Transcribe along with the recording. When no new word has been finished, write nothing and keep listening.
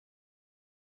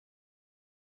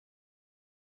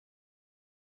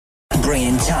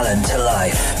talent to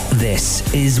life.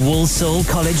 This is Walsall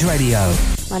College Radio.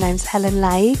 My name's Helen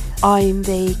Lay. I'm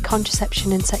the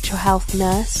contraception and sexual health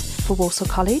nurse for Walsall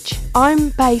College. I'm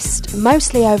based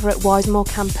mostly over at Wisemore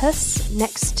campus,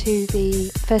 next to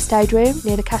the first aid room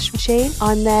near the cash machine.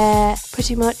 I'm there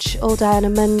pretty much all day on a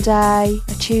Monday,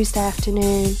 a Tuesday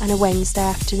afternoon and a Wednesday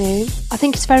afternoon. I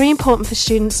think it's very important for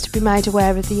students to be made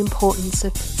aware of the importance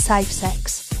of safe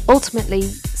sex. Ultimately,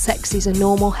 sex is a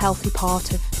normal, healthy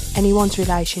part of anyone's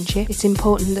relationship. It's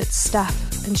important that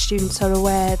staff and students are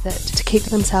aware that to keep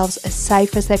themselves as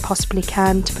safe as they possibly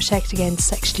can to protect against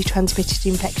sexually transmitted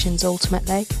infections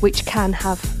ultimately, which can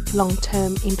have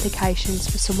long-term implications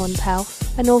for someone's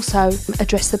health, and also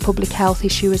address the public health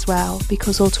issue as well,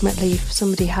 because ultimately if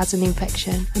somebody has an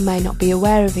infection and may not be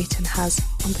aware of it and has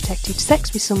unprotected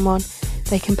sex with someone,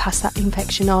 they can pass that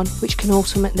infection on, which can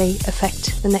ultimately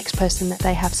affect the next person that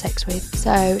they have sex with.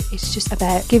 So it's just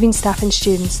about giving staff and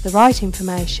students the right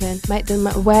information, make them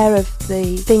aware of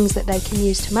the things that they can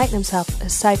use to make themselves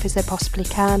as safe as they possibly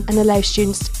can, and allow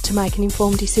students to make an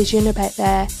informed decision about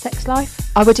their sex life.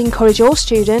 I would encourage all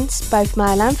students, both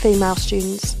male and female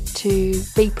students, to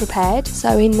be prepared.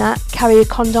 So in that, carry a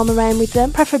condom around with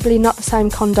them, preferably not the same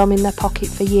condom in their pocket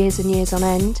for years and years on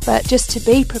end, but just to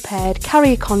be prepared,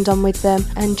 carry a condom with them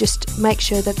and just make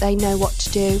sure that they know what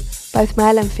to do, both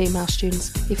male and female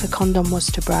students, if a condom was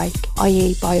to break,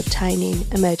 i.e. by obtaining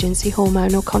emergency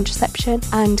hormonal contraception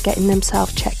and getting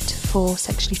themselves checked for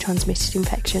sexually transmitted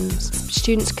infections.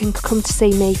 Students can come to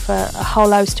see me for a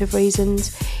whole host of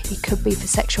reasons. It could be for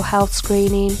sexual health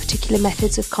screening, particular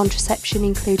methods of contraception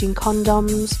including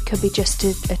condoms. It could be just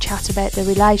a chat about their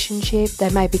relationship.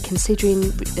 They may be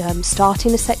considering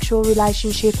starting a sexual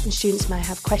relationship, and students may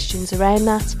have questions around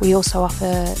that. We also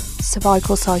offer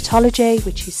cervical cytology,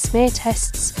 which is smear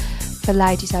tests for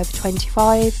ladies over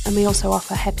 25, and we also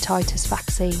offer hepatitis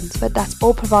vaccines, but that's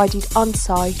all provided on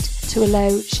site to allow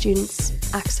students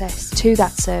access to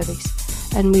that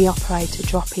service, and we operate a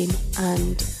drop-in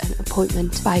and an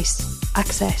appointment-based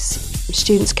access.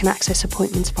 Students can access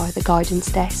appointments via the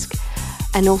guidance desk,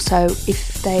 and also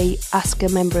if they ask a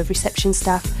member of reception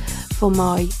staff for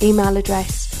my email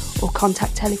address or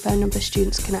contact telephone number,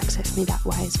 students can access me that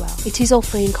way as well. It is all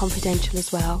free and confidential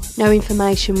as well. No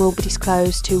information will be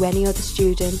disclosed to any other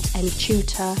student, any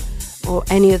tutor or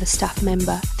any other staff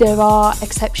member. There are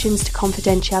exceptions to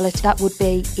confidentiality. That would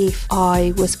be if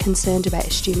I was concerned about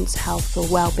a student's health or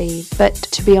well-being. But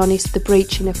to be honest, the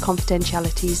breaching of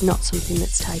confidentiality is not something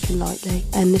that's taken lightly,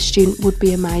 and the student would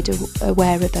be made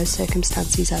aware of those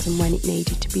circumstances as and when it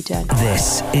needed to be done.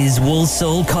 This is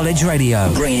Walsall College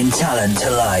Radio, bringing talent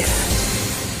to life.